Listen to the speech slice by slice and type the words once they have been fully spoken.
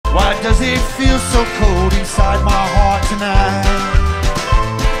Why does it feel so cold inside my heart tonight?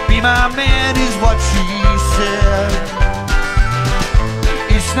 Be my man is what she said.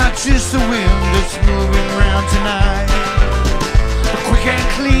 It's not just the wind that's moving round tonight. But quick and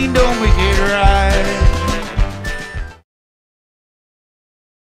clean don't make it right.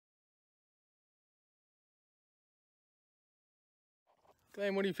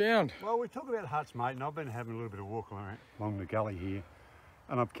 Glenn, what have you found? Well, we talk about huts, mate, and I've been having a little bit of walk along the gully here,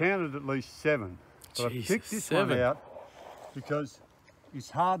 and I've counted at least 7. But I've picked this one out because it's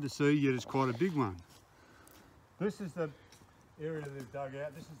hard to see, yet it's quite a big one. This is the area they've dug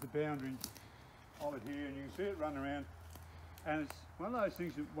out. This is the boundary of it here, and you can see it run around. And it's one of those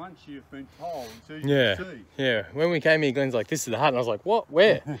things that once you've been told, it's easy to see. Yeah. When we came here, Glenn's like, "This is the hut," and I was like, "What?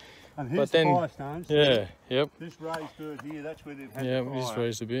 Where?" And here's the fire stones. Yeah. Yep. This raised dirt here, that's where they've had Yeah, the fire. we just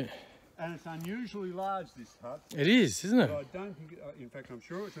raised a bit. And it's unusually large, this hut. It is, isn't it? But I don't think, in fact, I'm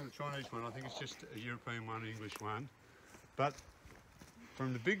sure it's a Chinese one. I think it's just a European one, English one. But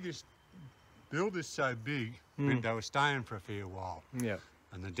from the biggest, build this so big, meant they were staying for a fair while. Yeah.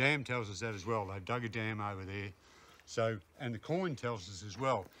 And the dam tells us that as well. They dug a dam over there. So, and the coin tells us as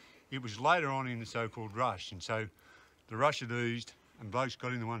well. It was later on in the so-called rush, and so the rush had eased, and blokes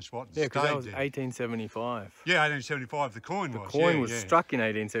got in the one spot and Yeah, because that was there. 1875. Yeah, 1875 the coin was. The coin was struck in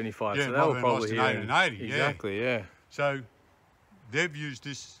 1875, Yeah, so it they might were have been probably lost in here. 1880, yeah. Exactly, yeah. So they've used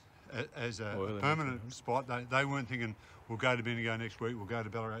this as a permanent spot. They weren't thinking, we'll go to Bendigo next week, we'll go to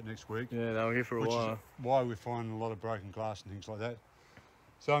Ballarat next week. Yeah, they were here for a while. Which is why we're finding a lot of broken glass and things like that.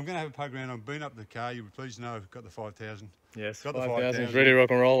 So I'm going to have a poke around. I've been up the car. You'll be pleased to know I've got the 5000. Yes, got 5000 is ready to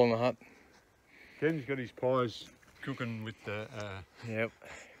rock and roll on the hut. Ken's got his pies cooking with the yep,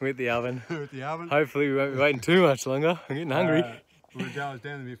 with the oven. with the oven. Hopefully we won't be waiting too much longer. I'm getting hungry. I was down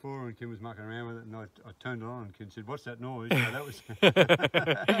there before and Ken was mucking around with it, and I turned it on and Ken said, "What's that noise?" So that was,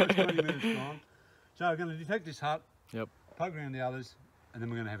 that was 20 minutes gone. So we're going to detect this hut, poke around the others, and then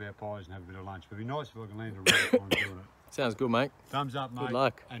we're going to have our pies and have a bit of lunch. But it'd be nice if I can land a real time doing it. Sounds good, mate. Thumbs up, mate. Good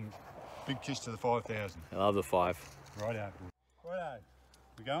luck. And big kiss to the 5000. I love the 5. Righto. Righto.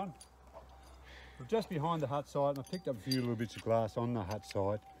 We going? We're just behind the hut site, and I picked up a few little bits of glass on the hut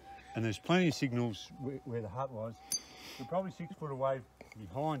site, and there's plenty of signals where the hut was. We're probably 6 foot away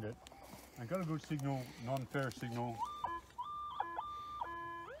behind it, and got a good signal, non-ferrous signal.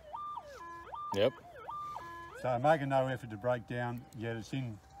 Yep. So making no effort to break down, yet it's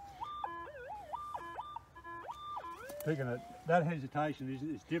in. Picking it, that hesitation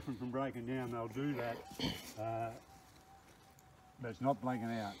is different from breaking down. They'll do that, but it's not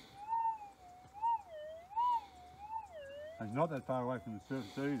blanking out. And it's not that far away from the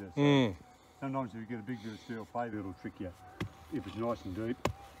surface either. So sometimes if you get a big bit of steel plate, it'll trick you if it's nice and deep.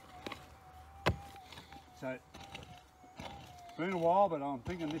 So it's been a while, but I'm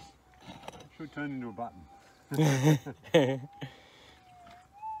thinking this should turn into a button.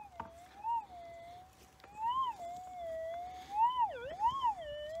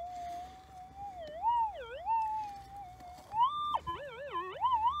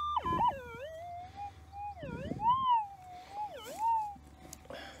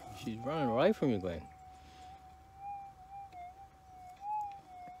 She's running away from you, Glenn.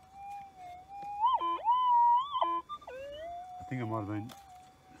 I think I might have been.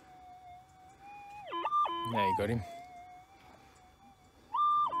 Now you got him.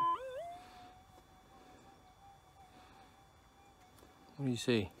 What do you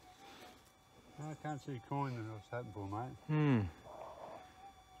see? I can't see a coin that I was hoping for, mate.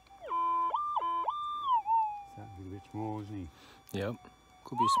 Starting to get a bit small, isn't he? Yep.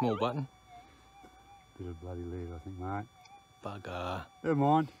 Could be a small button. Bit of bloody lead, I think, mate. Bugger. Never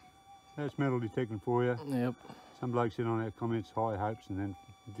mind. That's metal detecting for you. Yep. Some bloke said on our comments, high hopes and then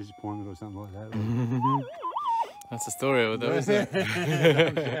disappointment or something like that. That's the story of it, though, isn't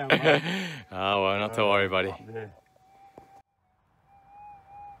it? Oh, well, not to worry, buddy. Yeah.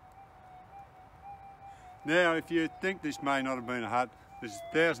 Now, if you think this may not have been a hut, there's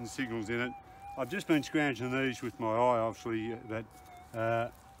 1,000 signals in it. I've just been scrounging these with my eye, obviously, but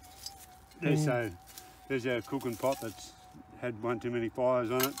there's our cooking pot that's had one too many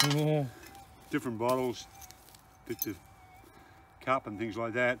fires on it. Yeah. Different bottles, bits of cup and things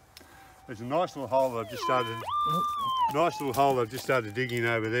like that. There's a nice little hole that I've just started, digging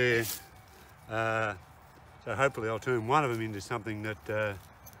over there. So hopefully I'll turn one of them into something that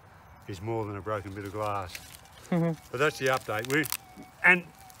is more than a broken bit of glass. But that's the update. And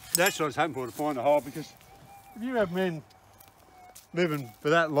that's what I was hoping for, to find a hole, because if you have men living for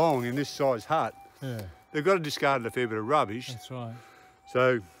that long in this size hut, they've got to discard a fair bit of rubbish. That's right.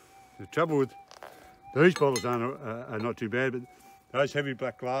 So the trouble with these bottles are not too bad, but those heavy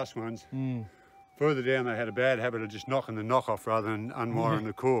black glass ones, further down they had a bad habit of just knocking the knock off rather than unwiring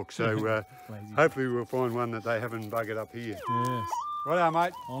the cork. So hopefully we'll find one that they haven't buggered up here. Yes. Righto,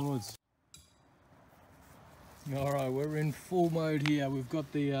 mate. Onwards. All right, we're in full mode here. We've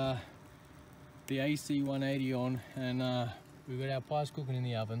got the AC 180 on, and we've got our pies cooking in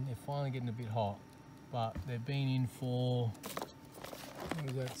the oven. They're finally getting a bit hot, but they've been in for, what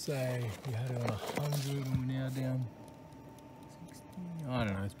does that say? We had it on 100 and we're now down 60. I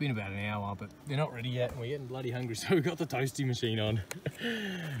don't know, it's been about an hour, but they're not ready yet. We're getting bloody hungry, so we've got the toasty machine on.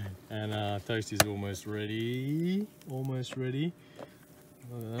 And toasty's almost ready. Almost ready.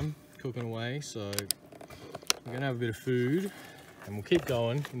 Look at them, cooking away. So we're gonna have a bit of food and we'll keep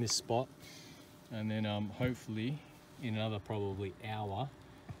going in this spot. And then hopefully in another probably hour.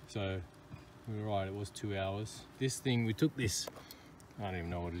 So we were right, it was 2 hours. This thing, we took this, I don't even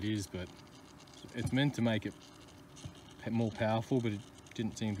know what it is, but it's meant to make it more powerful, but it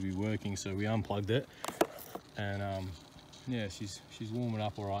didn't seem to be working, so we unplugged it. And yeah, she's warming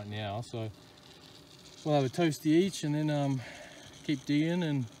up all right now. So we'll have a toasty each and then keep digging,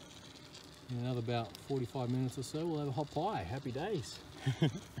 and in another about 45 minutes or so, we'll have a hot pie. Happy days.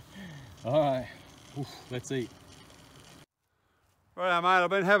 All right, oof, let's eat. Right, mate, I've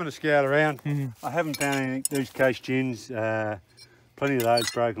been having a scout around. I haven't found anything. These case gins, plenty of those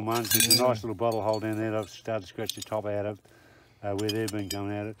broken ones. There's a nice little bottle hole down there that I've started to scratch the top out of, where they've been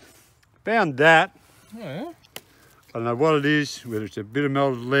going at it. Found that. Oh, yeah? I don't know what it is, whether it's a bit of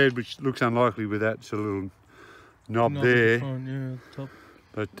melted lead, which looks unlikely with that sort of little knob there. Front, yeah, top.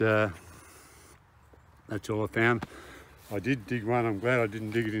 But that's all I found. I did dig one. I'm glad I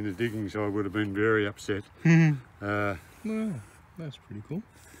didn't dig it in the digging, so I would have been very upset. Well, that's pretty cool.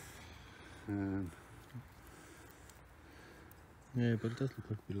 Yeah, but it does look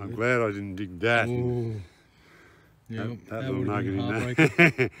like a bit of I'm lead. glad I didn't dig that. Ooh. Yeah, that little would have nugget been in there.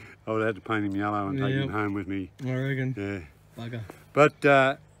 heartbreaking. I would have had to paint him yellow and take him home with me. I reckon. Yeah. Bugger. But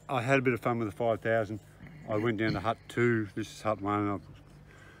I had a bit of fun with the 5000. I went down to hut 2. This is hut 1.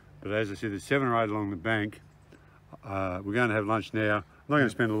 But as I said, there's 7 or 8 along the bank. We're going to have lunch now. I'm not going to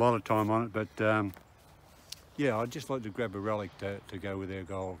spend a lot of time on it, but yeah, I'd just like to grab a relic to go with our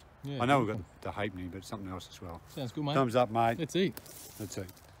gold. Yeah, I know we've got the halfpenny, but something else as well. Sounds good, mate. Thumbs up, mate. Let's eat. Let's eat.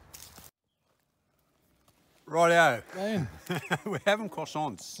 Righto. Man. We're having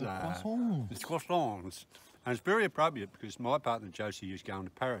croissants. Croissants. It's croissants. And it's very appropriate because my partner Josie is going to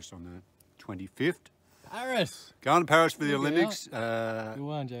Paris on the 25th. Paris. Going to Paris for the Olympics. Good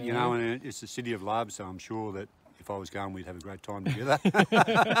one, Jay. You know, and it's the city of love, so I'm sure that if I was going, we'd have a great time together.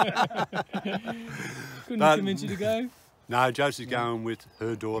 Couldn't convince you to go? No, Josie's going with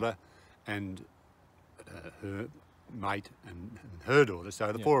her daughter and her mate and her daughter,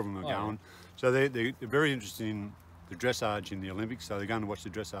 so the 4 of them are going. So they're very interested in the dressage in the Olympics, so they're going to watch the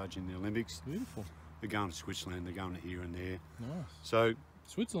dressage in the Olympics. Beautiful. They're going to Switzerland, they're going to here and there. Nice. So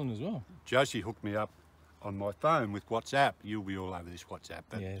Switzerland as well. Josie hooked me up on my phone with WhatsApp. You'll be all over this WhatsApp.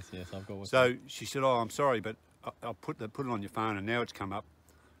 But yes, I've got WhatsApp. So she said, "Oh, I'm sorry, but I'll put it on your phone, and now it's come up.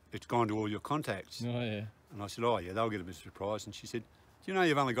 It's gone to all your contacts." Oh yeah. And I said, "Oh yeah, they'll get a bit surprised." And she said, "Do you know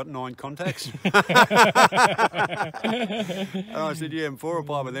you've only got 9 contacts?" And I said, "Yeah, and 4 or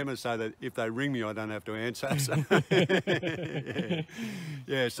 5 of them are so that if they ring me, I don't have to answer." So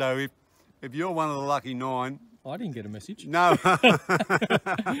yeah. So if you're one of the lucky 9. I didn't get a message. No.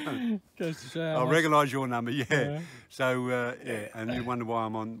 Goes to show I recognise your number, yeah. So, yeah, and you wonder why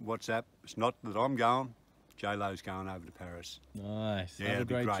I'm on WhatsApp. It's not that I'm going. J-Lo's going over to Paris. Nice. Yeah, have a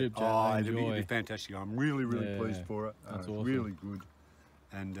great trip, J-Lo. Oh, Enjoy. it'll be fantastic. I'm really, really pleased for it. That's awesome. Really good.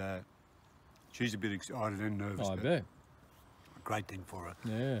 And she's a bit excited and nervous. I bet. A great thing for her.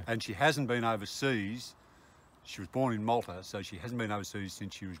 Yeah. And she hasn't been overseas. She was born in Malta, so she hasn't been overseas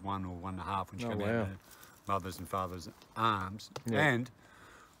since she was 1 or 1.5 when she came out of her mother's and father's arms. Yeah. And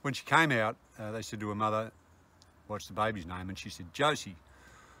when she came out, they said to her mother, "What's the baby's name?" And she said, "Josie."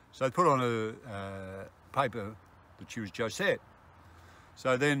 So they put on a paper that she was Josette.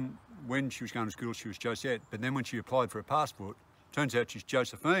 So then when she was going to school, she was Josette. But then when she applied for a passport, turns out she's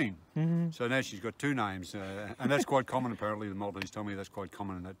Josephine. So now she's got 2 names. And that's quite common, apparently. The Maltese told me that's quite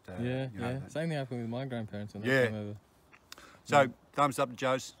common. That, Same thing happened with my grandparents when they came over. So thumbs up to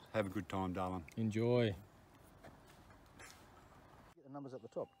Jose. Have a good time, darling. Enjoy. Get the numbers at the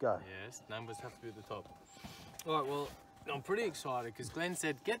top. Go. Yes, numbers have to be at the top. All right, well, I'm pretty excited because Glenn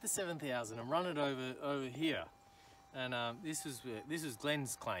said get the 7,000 and run it over here, and this is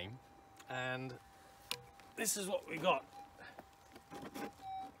Glenn's claim, and this is what we got.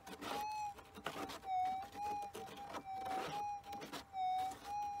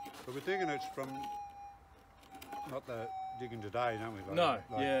 So we're thinking it's from not the digging today, don't we? Like, No,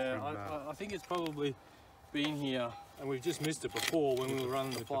 like yeah, from, I think it's probably been here, and we've just missed it before when we were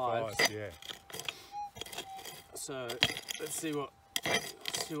running the with fives. yeah. So let's see what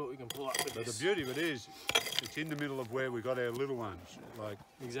we can pull up with But this. the beauty of it is, it's in the middle of where we got our little ones. Like,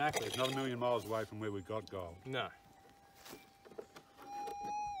 Exactly. it's not a million miles away from where we got gold. No.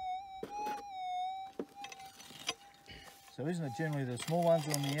 So isn't it generally the small ones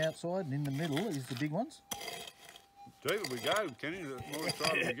on the outside and in the middle is the big ones? Deeper we go, Kenny, the more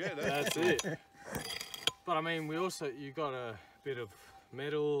excited we get. That's it. But I mean, you got a bit of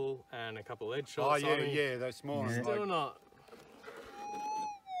metal and a couple of lead Oh shots. yeah, I mean, yeah, those small ones. Still Like, not.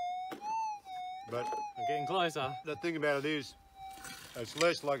 but I'm getting closer. the thing about it is, it's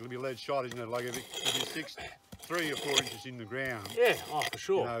less likely to be lead shot, isn't it? Like if you six, 3 or 4 inches in the ground, Yeah, oh for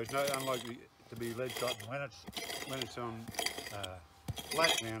sure. you know, it's not unlikely to be lead shot. And when it's on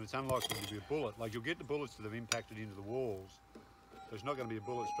flat ground, it's unlikely to be a bullet. Like you'll get the bullets that have impacted into the walls. There's not going to be a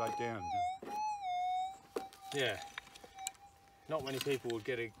bullet straight down. Yeah. Not many people would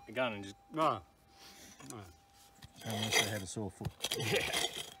get a gun and just. No. No. Unless they had a sore foot. Yeah.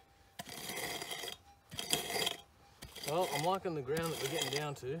 Well, I'm liking the ground that we're getting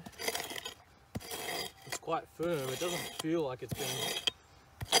down to. It's quite firm. It doesn't feel like it's been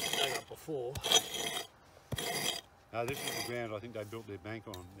dug up before. No, this is the ground I think they built their bank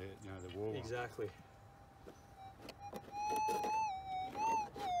on, their wall. Exactly.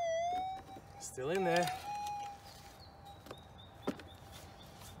 Still in there.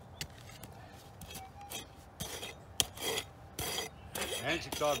 Ant's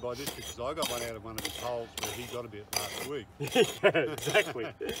excited by this because I got one out of one of his holes where he got a bit last week. Yeah, exactly.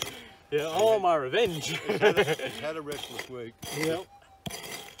 Yeah, I want my revenge. He's had a restless week. Yep.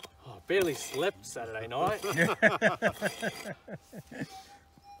 Oh, I barely slept Saturday night.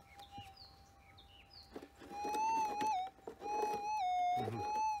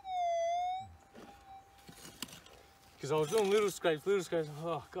 Because I was doing little scrapes.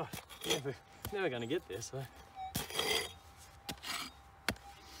 Oh god, never going to get there. So.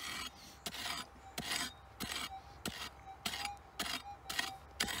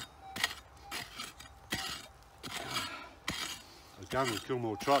 I was going to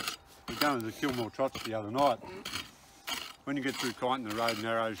Kilmore Trots. I was going to the Kilmore Trots the other night. When you get through Kyneton, the road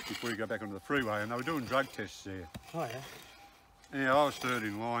narrows before you go back onto the freeway, and they were doing drug tests there. Oh yeah. Yeah, I was third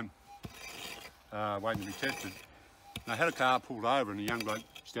in line, waiting to be tested. And I had a car pulled over and a young bloke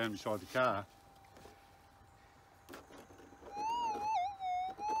standing beside the car.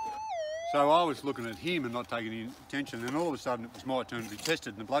 So I was looking at him and not taking any attention, and all of a sudden it was my turn to be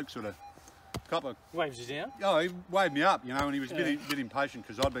tested, and the bloke sort of Waves you down? Oh, he waved me up, you know, and he was a bit impatient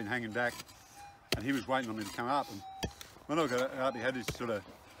because I'd been hanging back and he was waiting on me to come up. And when I got up, he had this sort of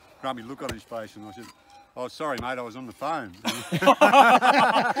grumpy look on his face, and I said, "Oh, sorry, mate, I was on the phone."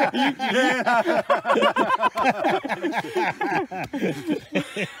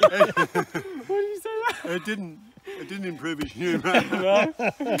 What did you say that? It didn't improve his humour.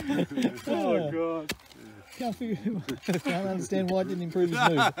 Oh god. Can't understand why it didn't improve his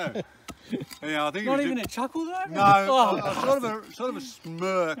mood. Yeah, I think Not it was even a chuckle though? No, Oh. sort of a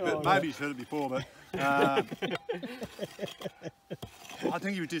smirk, but maybe he's heard it before. But I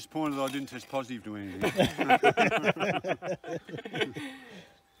think he was disappointed that I didn't test positive to anything.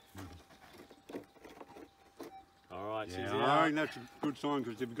 All right, she's Yeah, out. I think that's a good sign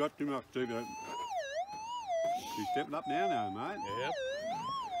because if you've got too much to do, she's stepping up now, mate. Yep.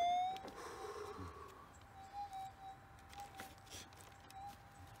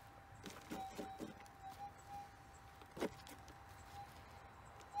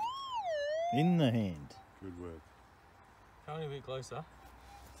 In the hand. Good work. Coming a bit closer.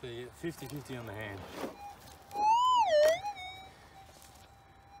 So you get 50-50 on the hand.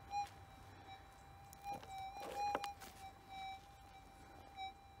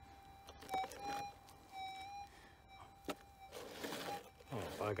 Oh,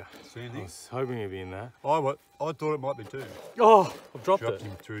 bugger. See I anything? was hoping it'd be in that. I thought it might be too. Oh, I've dropped Dropped it.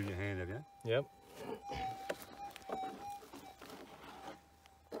 him through your hand, have you? Yep.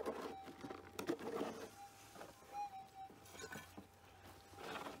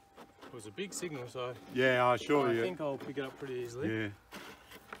 It was a big signal, so Yeah, I sure I you. think I'll pick it up pretty easily. Yeah.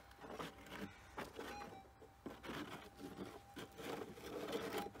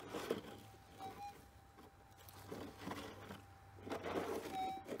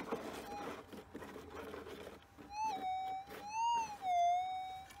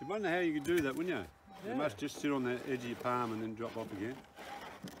 You wonder how you could do that, wouldn't you? Yeah. You must just sit on the edge of your palm and then drop off again.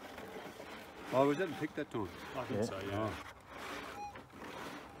 Oh, was that picked that time? I think so, yeah.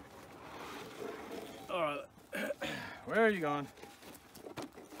 Oh. All right. Where are you going?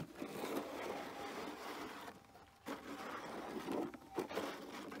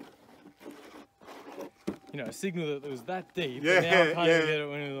 You know, a signal that it was that deep, Yeah, but now I can't yeah, even get it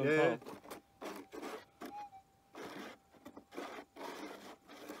when it was on top.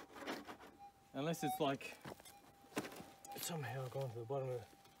 Unless it's like it's somehow gone to the bottom of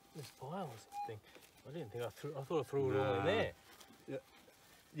this pile or something. I didn't think I thought I threw it all in there.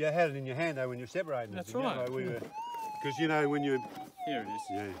 You had it in your hand though when you're separating That's it. That's right. Because you know when you. Here it is.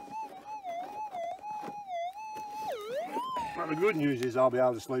 Yeah. Well, the good news is I'll be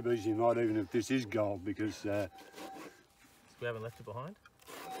able to sleep easy tonight even if this is gold because. We haven't left it behind?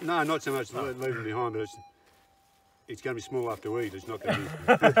 No, not so much leaving behind, but it's going to be small enough to eat. It's not going to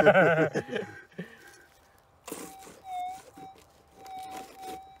be.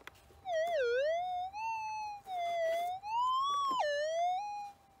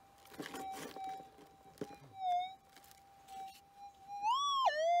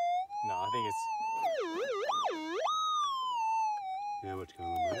 No, I think it's. Yeah, what's going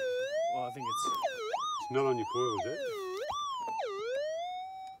on, mate? Well, I think it's. It's not on your coil, is it?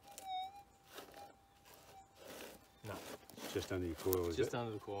 No. It's just under your coil, is Just it?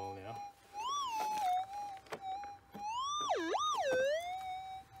 under the coil now.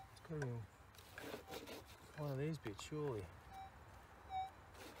 It's got to be one of these bits, surely.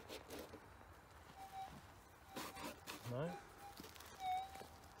 No?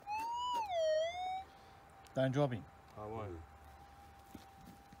 Don't drop him. I won't.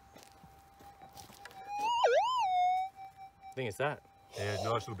 I think it's that. Yeah,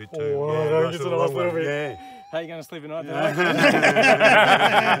 nice little bit too. Oh, yeah, I think it's a nice little bit. Yeah. How are you going to sleep at night tonight?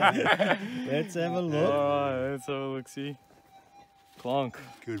 Let's have a look. Alright, let's have a look, see. Clonk.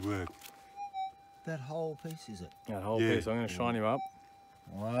 Good work. That whole piece, is it? That whole Yeah. piece, I'm going to shine you up.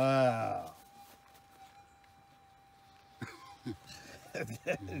 Wow.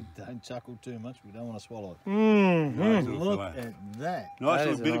 Don't chuckle too much, we don't want to swallow it. Nice little Look fella. at that. Nice That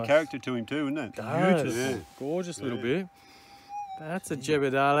little is bit of nice. character to him too, isn't it? Beautiful. Yeah. Gorgeous little Yeah. bit. That's a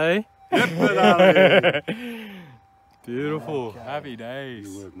Jebedale. Yep, Beautiful. Okay. Happy days.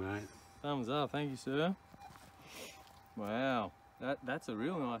 Good work, mate. Thumbs up, thank you, sir. Wow. That's a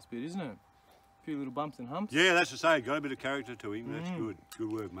real nice bit, isn't it? A few little bumps and humps. Yeah, that's to say, got a bit of character to him. That's good.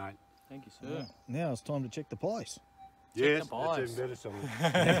 Good work, mate. Thank you, sir. Now it's time to check the price. Yes, the that's pies. even better something.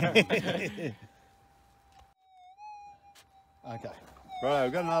 Okay. Right,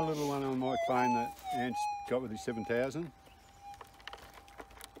 we've got another little one on my claim that Ant's got with his 7,000.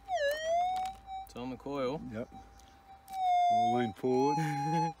 It's on the coil. Yep. I'll lean forward.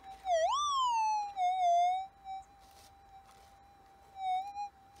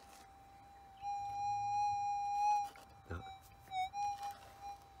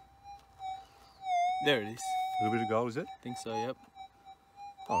 There it is. A little bit of gold, is it? Think so, yep.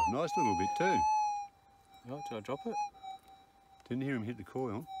 Oh, nice little bit too. Oh, did I drop it? Didn't hear him hit the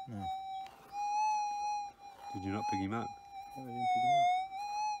coil. No. Did you not pick him up? Oh, I didn't pick him up.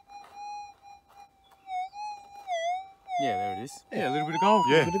 Yeah, there it is. Yeah, a little bit of gold.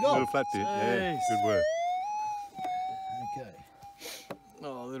 Yeah, bit of gold. little flat bit. Yeah, Nice. good work. Okay.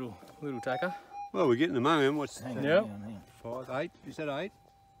 Oh, little tacker. Well, we're getting the moment. What's Hang on, Yep. hang on, hang on. 5, 8? Is that 8?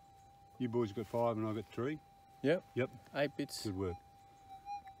 You boys got 5 and I got 3. Yep. Yep. 8 bits. Good work.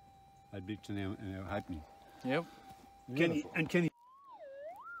 8 bits in our halfpenny. Yep. Can you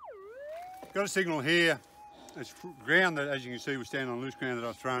got a signal here. It's ground that, as you can see, we're standing on loose ground that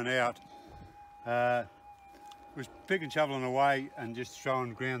I've thrown out. Was picking, shoveling away and just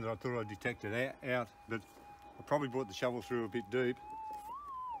throwing ground that I thought I detected out, but I probably brought the shovel through a bit deep.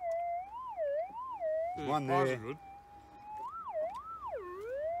 There's one there,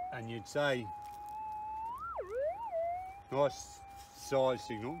 and you'd say nice size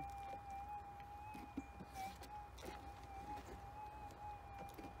signal.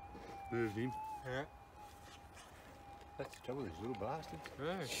 Moved him. Yeah. That's the trouble with these little bastards.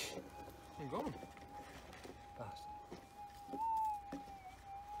 Hey. I'm gone. Bastard.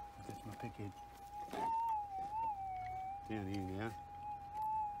 That's my pick head. Down here now.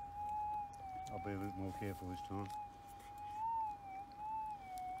 I'll be a little more careful this time.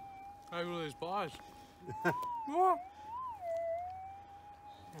 Hey, look at these pies. What?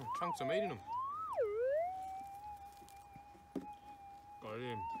 Chunks of meat in them. Got it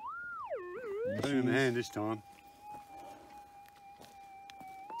in. Put it in the hand this time.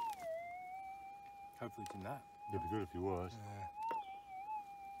 Hopefully it's in that. It'd be good if he was.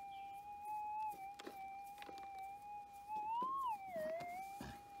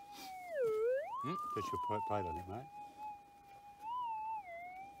 That's your plate, I think, mate.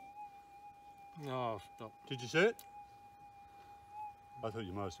 Oh, stop. Did you see it? I thought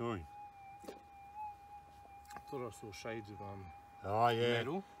you might have saw him. I thought I saw shades of Oh yeah,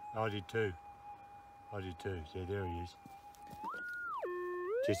 metal. I did too. Yeah, there he is.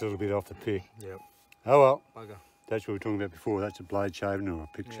 Just a little bit off the pick. Yep. Oh well, Bugger. that's what we were talking about before. That's a blade shaving or a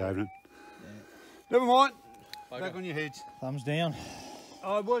pick Yeah. shaving it. Never mind. Bugger. Back on your heads. Thumbs down.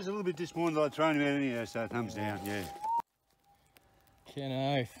 I was a little bit disappointed that I'd thrown him out anyhow, so thumbs down, yeah. Ken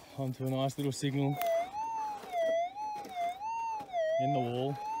Oath onto a nice little signal in the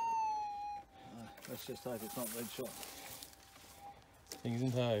wall. Let's just hope it's not red shot. Fingers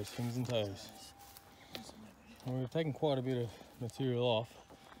and toes, fingers and toes. Well, we've taken quite a bit of material off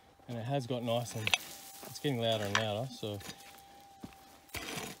and it has got nice and it's getting louder and louder, so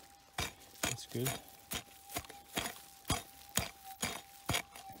that's good.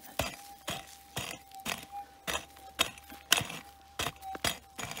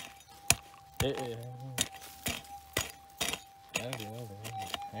 Yeah.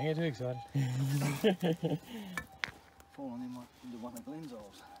 Don't get too excited. Falling into one of Glenn's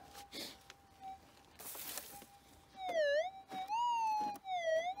holes.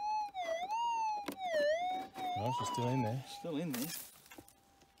 Oh, she's still in there. Still in there.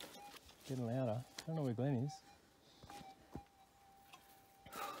 Getting louder. I don't know where Glenn is.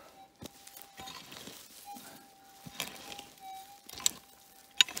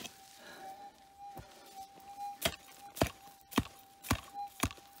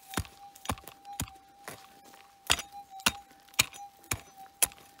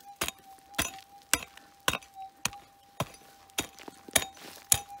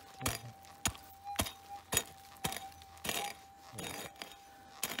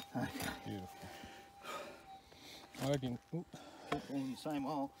 Beautiful. I reckon. Oop, Keep in the same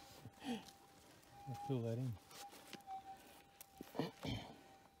hole. I'll fill that in.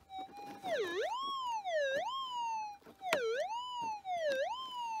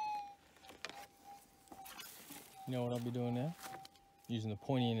 You know what I'll be doing now? Using the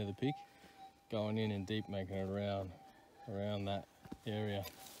pointy end of the pick, going in and deep, making it around that area.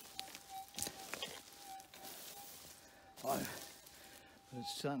 Oh,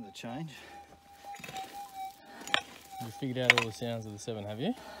 it's starting to change. You figured out all the sounds of the 7, have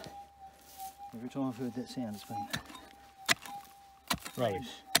you? Every time I've heard that sound, it's been Rubbish.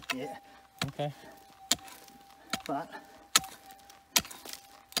 yeah. Okay. But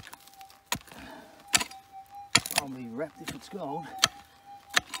I'll be wrapped if it's gold.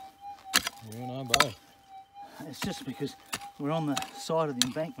 You and I both. It's just because we're on the side of the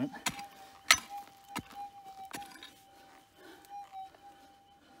embankment.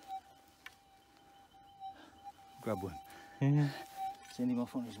 Grub one. Send him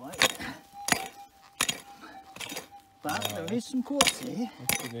off on his way. But there is some quartz here.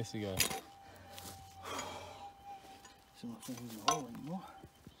 Let's give this a go. So I'm not thinking in the hole anymore.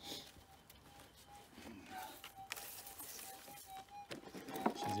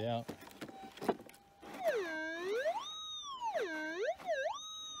 She's out.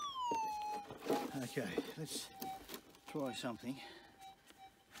 Okay, let's try something.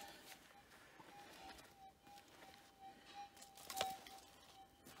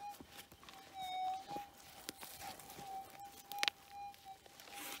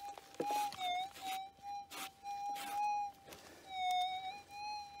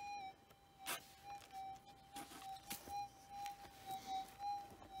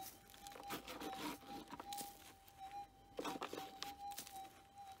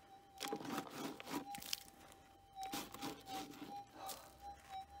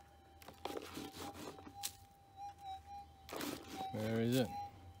 Where is it?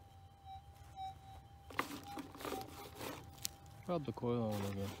 Rub the coil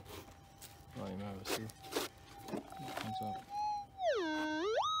on again. Run him over, see. It comes up.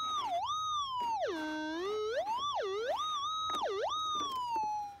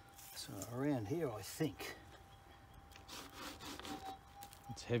 So around here, I think.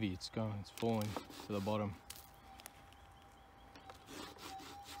 It's heavy, it's falling to the bottom.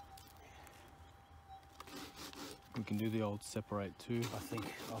 We can do the old separate too. I think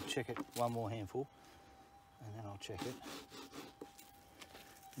I'll check it one more handful, and then I'll check it,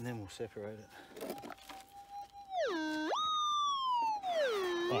 and then we'll separate it.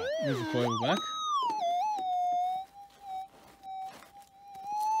 Alright, move the coil back.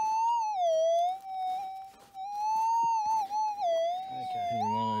 Okay.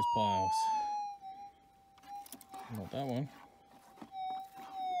 In one of those piles. Not that one.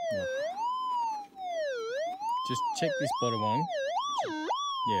 No. Just check this bottom one.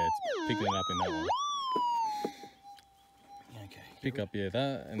 Yeah, it's picking it up in that one. Okay. Pick up, yeah,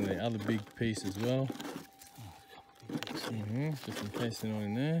 that and the other big piece as well. Big piece Just in case they're not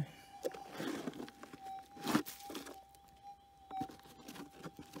in there.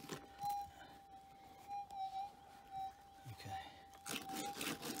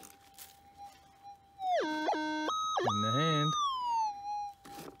 In the hand.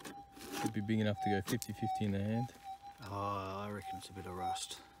 Should be big enough to go 50-50 in the hand. Oh, I reckon it's a bit of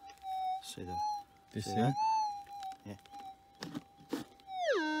rust. See the... This see thing? that?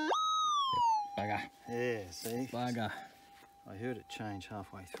 Bugger. Yeah, see? Bugger. I heard it change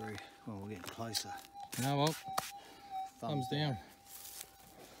halfway through when we're getting closer. No, well, thumbs down.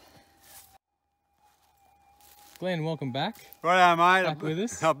 Glenn, welcome back. Righto, mate. Back with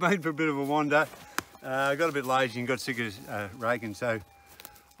us. I've been for a bit of a wander. I got a bit lazy and got sick of raking, so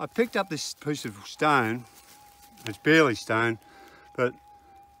I picked up this piece of stone. It's barely stone, but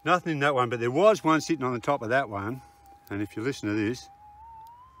nothing in that one. But there was one sitting on the top of that one, and if you listen to this,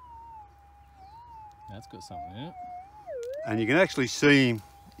 That's got something in it. and you can actually see him.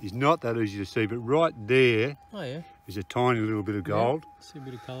 He's not that easy to see, but right there Oh yeah. is a tiny little bit of gold. Yeah, see a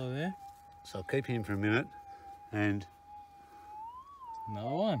bit of colour there. So I'll keep him for a minute, and Another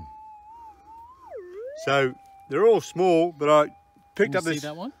one. so they're all small, but I picked Can up you this. see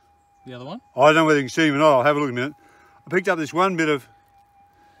that one? The other one? I don't know whether you can see him or not. I'll have a look in a minute. I picked up this one bit of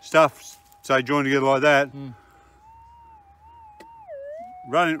stuff, say joined together like that.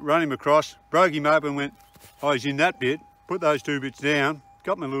 Run him across, broke him open, went, oh, he's in that bit. Put those two bits down,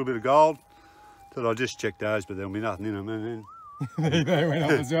 got me a little bit of gold. Thought I'd just check those, but there'll be nothing in them. And then, They went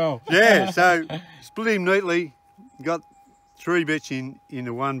up as well. yeah, so split him neatly. Got 3 bits in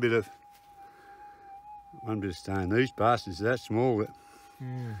the one bit of stone. These bastards are that small that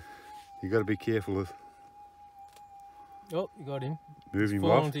you've got to be careful of Oh, you got him. moving him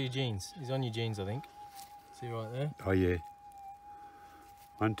Fall off. onto your jeans. He's on your jeans, I think. See right there? Oh yeah.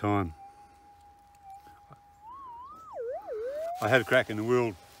 One time I had a crack in the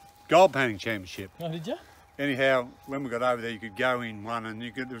World Gold Painting Championship. Oh, did you? Anyhow, when we got over there, you could go in one, and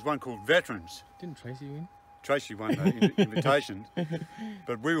there was one called Veterans. Didn't Tracy win? Tracy won the invitation,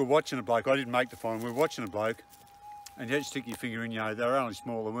 but we were watching a bloke. I didn't make the final. We were watching a bloke, and you had to stick your finger in. You know, they were only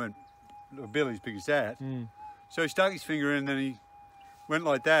small. They weren't barely as big as that. So he stuck his finger in, and then he went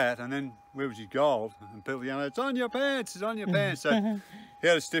like that, and then where was his gold? And people yelling, "It's on your pants! It's on your pants!" So he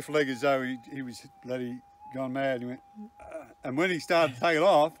had a stiff leg as though he was bloody gone mad. He went, and when he started to take it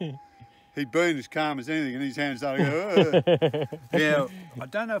off, he burned as calm as anything, and his hands started to go. Now, I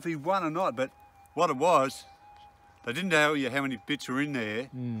don't know if he won or not, but what it was, they didn't tell you how many bits were in there,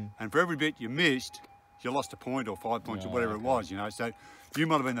 and for every bit you missed, you lost a point or 5 points or whatever it was, you know. So you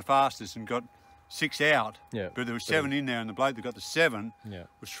might have been the fastest and got 6 out, but there was 7 in there, and the bloke that got the 7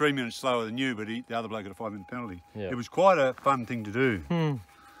 was 3 minutes slower than you, but the other bloke got a 5-minute penalty. It was quite a fun thing to do.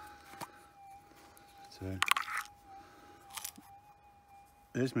 So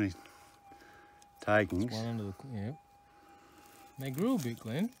there's me takings. One under the... Yeah. They grew a bit,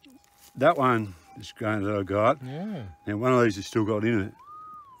 Glenn. That one is going that I got. Yeah. Now one of these has still got in it.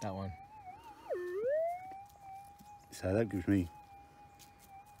 That one. So that gives me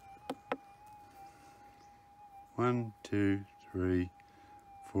 1, 2, 3,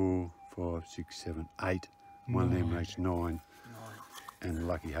 4, 5, 6, 7, 8. One of them makes 9. And the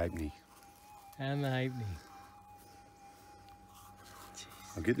lucky halfpenny. And the halfpenny.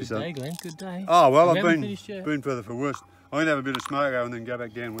 I'll get this Good up. day, Glenn. Good day. Oh well, We I've haven't finished yet. been further for worse. I'm gonna have a bit of smoke and then go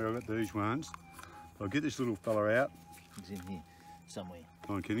back down where I got these ones. I'll get this little fella out. He's in here somewhere.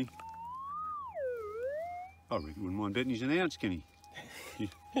 Come on, Kenny. I reckon you wouldn't mind betting he's an ounce, Kenny.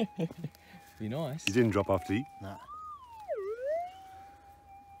 Be nice. He didn't drop off, did he? No.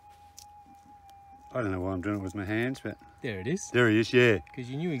 I don't know why I'm doing it with my hands, but There it is. there he is, yeah. Because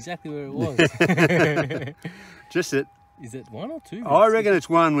you knew exactly where it was. Just that. Is it 1 or 2? I reckon it's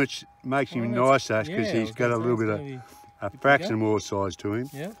one which makes him Oh, that's- nicer because yeah, he's got a little bit of a bigger. fraction more size to him.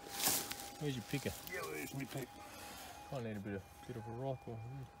 Yeah. Where's your picker? Yeah, where's my pick? I need a bit of a rock. Or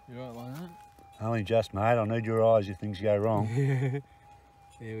you right like that? Only just, mate. I need your eyes if things go wrong.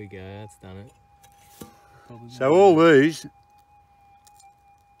 There we go. That's done it. Probably So all these,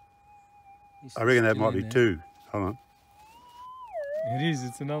 It's I reckon that still might in be there. 2. Hold on. It is.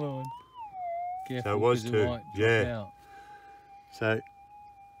 It's another one. Careful, So it was 'cause 2, might drop yeah. out. So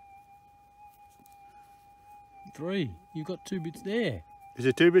 3. You've got 2 bits there. is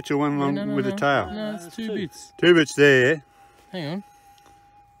it 2 bits or one long No, with a tail? No, it's 2 bits. 2 bits there. Hang on.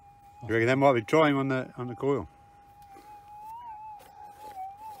 You reckon that might be trying on the coil?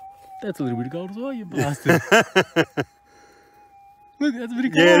 That's a little bit of gold as well, you bastard. Look, that's a bit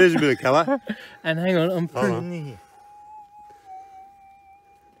of colour. Yeah, there's a bit of colour. And hang on, I'm Hold pretty...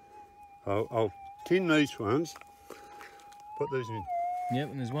 on. I'll tin these ones. put these in.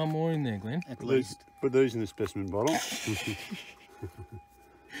 Yep, and there's one more in there, Glenn. At least. Put these in the specimen bottle.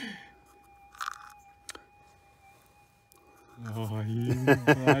 Oh, you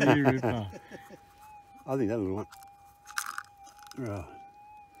bloody ripper. I think that little one. Right.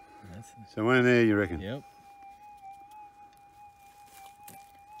 That's, So one in there, you reckon? yep.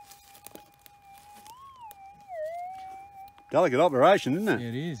 Delicate operation, isn't it?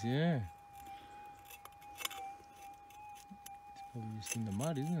 It is, yeah. It's probably just in the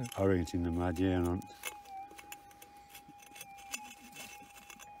mud, isn't it? I reckon it's in the mud, yeah. And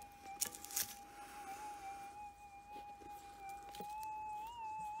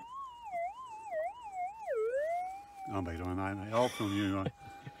I'll be doing that, mate. I'll film you.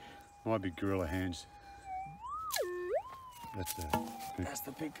 My big gorilla hands. That's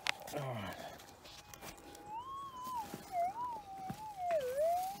the big. Alright.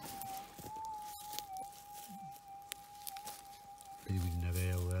 We didn't have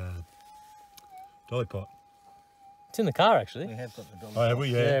our dolly pot. It's in the car, actually. We have got the dollar. Oh, have we?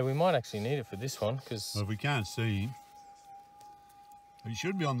 Yeah, we might actually need it for this one, because... Well, if we can't see him, he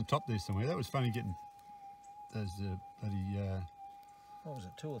should be on the top there somewhere. That was funny getting those bloody... What was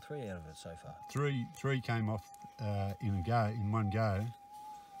it, 2 or 3 out of it so far? Three came off in one go.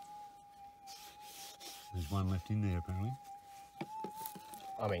 There's one left in there apparently.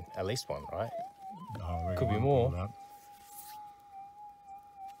 I mean, at least one, right? Oh, I reckon Could be one more. pulled up.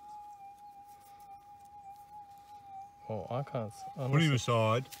 Well, I can't... Put him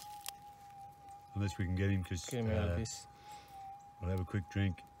aside, unless we can get him, because Get him out of this. we'll have a quick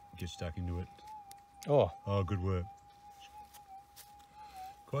drink, get stuck into it. Oh, Oh, good work.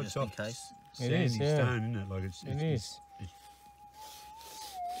 Quite Just in soft, case. sandy It is, yeah. stone, isn't it? Like it's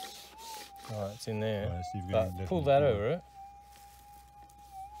Alright, it's in there. Right, see if we But can pull definitely that pull over it.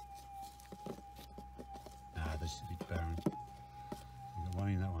 Nah, this is a bit barren. You got one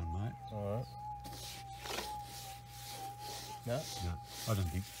in that one, mate. Alright. No? No, I don't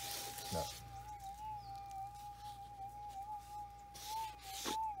think. No.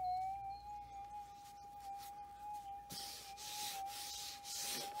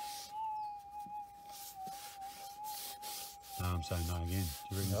 No, I'm saying no again.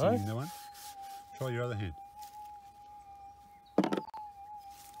 Do you reckon it's No? in that one? Try your other hand.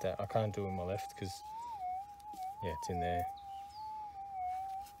 That, I can't do it with my left, because... Yeah, it's in there.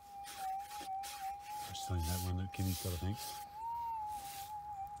 I'm still in that one that Kenny's got, I think.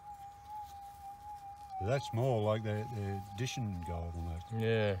 But that's more like the edition gold almost.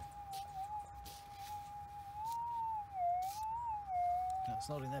 Yeah. No, it's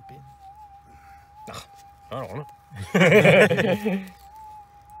not in that bit. I don't want it.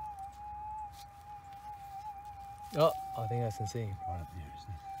 Oh, I think I can see him. Right up there,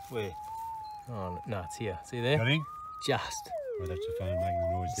 isn't it? Where? Oh, no, it's here. See there? Got him? Just. Well, that's the phone making the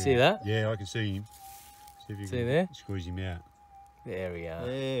noise there. See that? Yeah, I can see him. See if you See can there? squeeze him out. There we are.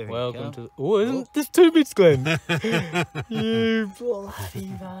 There we Welcome go. to... Oh, isn't there's 2 bits, Glenn? You bloody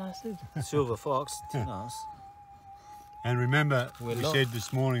bastard. Silver fox, nice. And remember, We're we not. said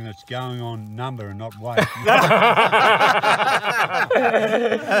this morning that's going on number and not weight. Oh,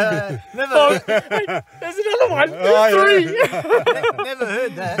 hey, there's another one. There's Oh, 3. yeah. Never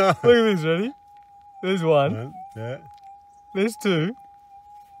heard that. Look at this, ready? There's 1. Yeah. There's 2.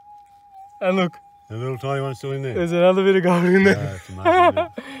 And look, The little tiny one's still in there. there's another bit of gold in there. That's amazing. Isn't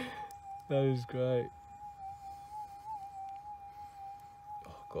it? That is great.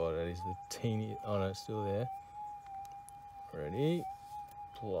 Oh god, that is the teeny... Oh no, it's still there. Ready?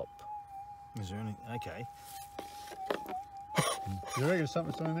 Plop. Is there any? Okay. You reckon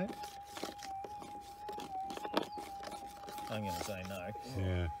something's still in there? I'm going to say no.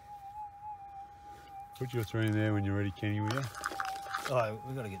 Yeah. Put your 3 in there when you're ready, Kenny, will you? Oh,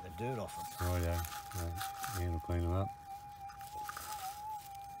 we've got to get the dirt off them. Oh, yeah. Right. Man will clean them up.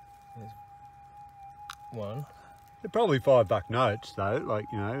 1, They're probably $5 notes, though. Like,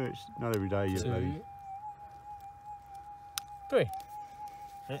 you know, it's not every day you 2, bloody... 3.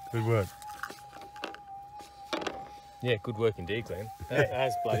 Good work. Yeah, good work indeed, Glenn.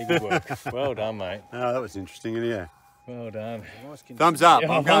 That's bloody good work. Well done, mate. Oh, that was interesting, yeah. Well done. Nice condition. Thumbs up.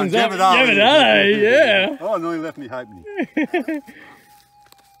 Yeah, I'm going thumbs up. Jebediah. Yeah. Oh, no, he left me hoping.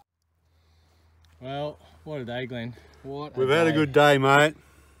 Well, what a day, Glenn. What We've had a day. good day, mate.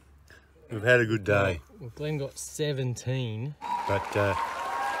 We've had a good day. Well, Glenn got 17. But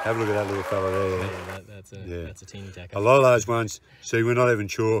have a look at that little fella there. Yeah, that's a teeny tacker. A lot of those ones, see, we're not even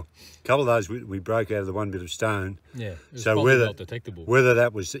sure. A couple of those we broke out of the one bit of stone. Yeah, it was So probably whether- not detectable. Whether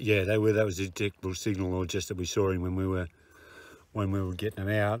that was, whether that was a detectable signal or just that we saw him when we were getting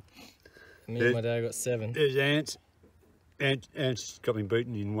them out. Me and my dad got 7. There's ants. Ant's got me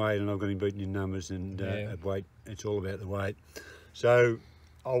beaten in weight, and I've got him beaten in numbers, and at weight, it's all about the weight. So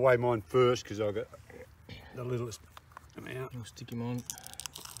I'll weigh mine first because I've got the littlest amount. We'll stick him on.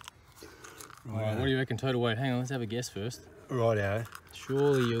 Right, what do you reckon total weight? Hang on, let's have a guess first. Righto.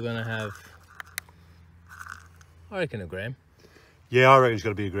 Surely you're going to have, I reckon, a gram. Yeah, I reckon it's got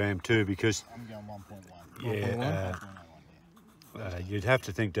to be a gram too, because I'm going 1.1. yeah, you'd have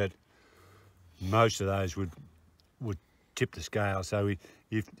to think that most of those would tip the scale. So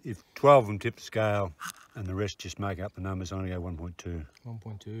if 12 of them tip the scale and the rest just make up the numbers, I'm going to go 1.2.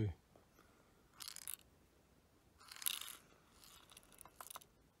 1.2.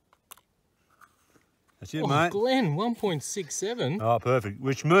 That's it, mate. Glenn, 1.67. Oh, perfect.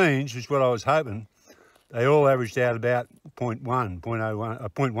 Which means, which is what I was hoping, they all averaged out about 0.1,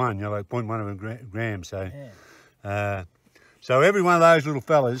 0.1, you know, like 0.1 of a gram. So, so every one of those little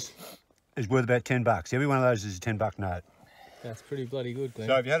fellas is worth about $10. Every one of those is a $10 note. That's pretty bloody good, Glenn.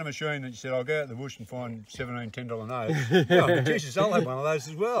 So if you had a machine that you said, I'll go out in the bush and find 17 $10 notes, oh, Jesus, I'll have one of those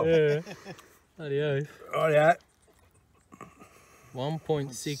as well. Yeah. Bloody oath. Rightio.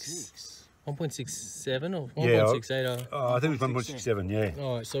 1.67 or 1.68? Yeah, I think it was 1.67, yeah.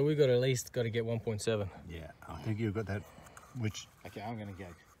 All right, so we've got at least got to get 1.7. Yeah, I think you've got that, which... Okay, I'm going to go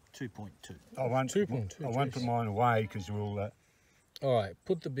 2.2. I won't put mine away because we'll... All right,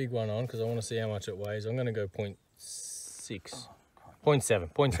 put the big one on because I want to see how much it weighs. I'm going to go 0.6.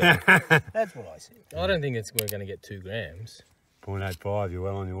 0.7. That's what I said. I don't think we're going to get 2 grams. 0.85, you're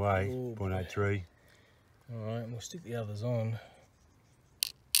well on your way. Ooh, 0.83. All right, we'll stick the others on.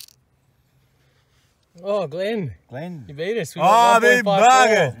 Oh, Glenn, you beat us. We got big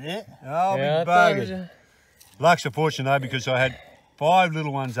bugger. Yeah. Oh, big bugger. Luck's a fortune though, because I had 5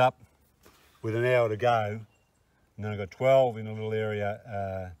 little ones up with an hour to go. And then I got 12 in a little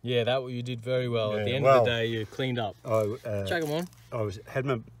area. Yeah, that you did very well. Yeah, At the end of the day, you cleaned up. Chuck them on. Had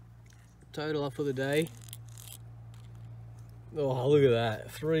my Total up for the day. Oh, look at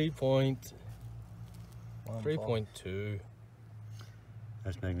that. 3.2.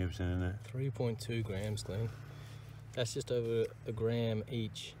 That's magnificent, isn't it? 3.2 grams, Glenn. That's just over a gram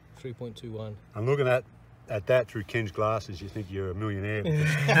each. 3.21. I'm looking at that through Ken's glasses. You think you're a millionaire. Look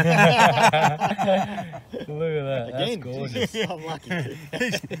at that. Again, that's gorgeous. I'm lucky.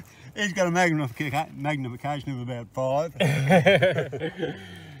 He's got a magnification of about 5.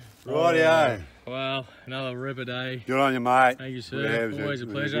 Rightio. Well, another ripper day. Good on you, mate. Thank you, sir. Always a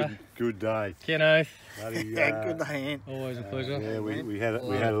pleasure. Good day. Ken Oath. Good day. Always a pleasure. Yeah, we had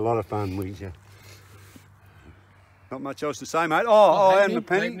a lot of fun, Not much else to say, mate. Oh, and the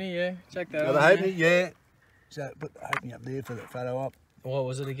penny. Halfpenny, yeah. Check that out. The halfpenny, yeah. So put the halfpenny up there for that photo op. What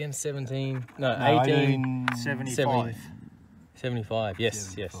was it again? 17? No, 1875. 75. Yes,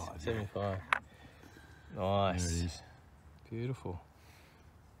 75, yes. 75. Nice. There it is. Beautiful.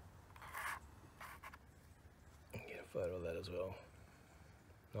 Get a photo of that as well.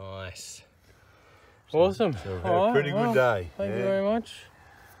 Nice. Awesome. So we've had a pretty good day. Thank you very much.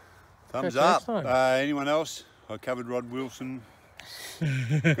 Thumbs Catch you up. next time. Anyone else? I covered Rod Wilson.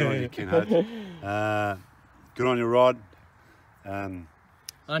 Good on you, Ken Hutt. Good on you, Rod.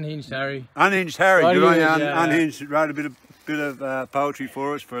 Unhinged Harry. Unhinged Harry. Good on you, yeah. Unhinged. Wrote a bit of poetry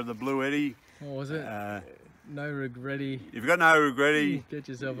for us for the Blue Eddy. What was it? No regretty. If you've got no regretty, Get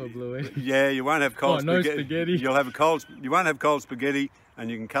yourself a Blue Eddy. yeah, you won't have cold no spaghetti. spaghetti. You'll have you won't have cold spaghetti, and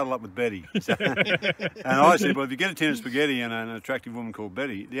you can cuddle up with Betty. So, and I said, well, if you get a tin of spaghetti and an attractive woman called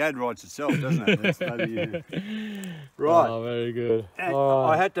Betty, the ad writes itself, doesn't it? That's right. Oh, very good.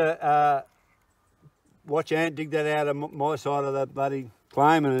 I had to watch Ant dig that out of my side of that bloody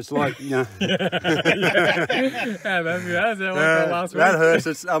claim, and it's like, you know. That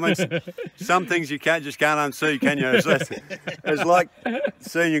hurts. I mean, some things you can't unsee, can you? It's like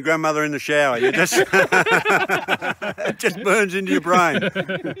seeing your grandmother in the shower. You just it just burns into your brain.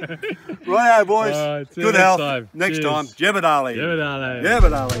 Righto, boys. Good health. Next time, Jebbadali. Jebbadali.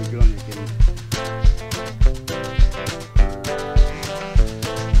 Jebbadali. Good on you, Kenny.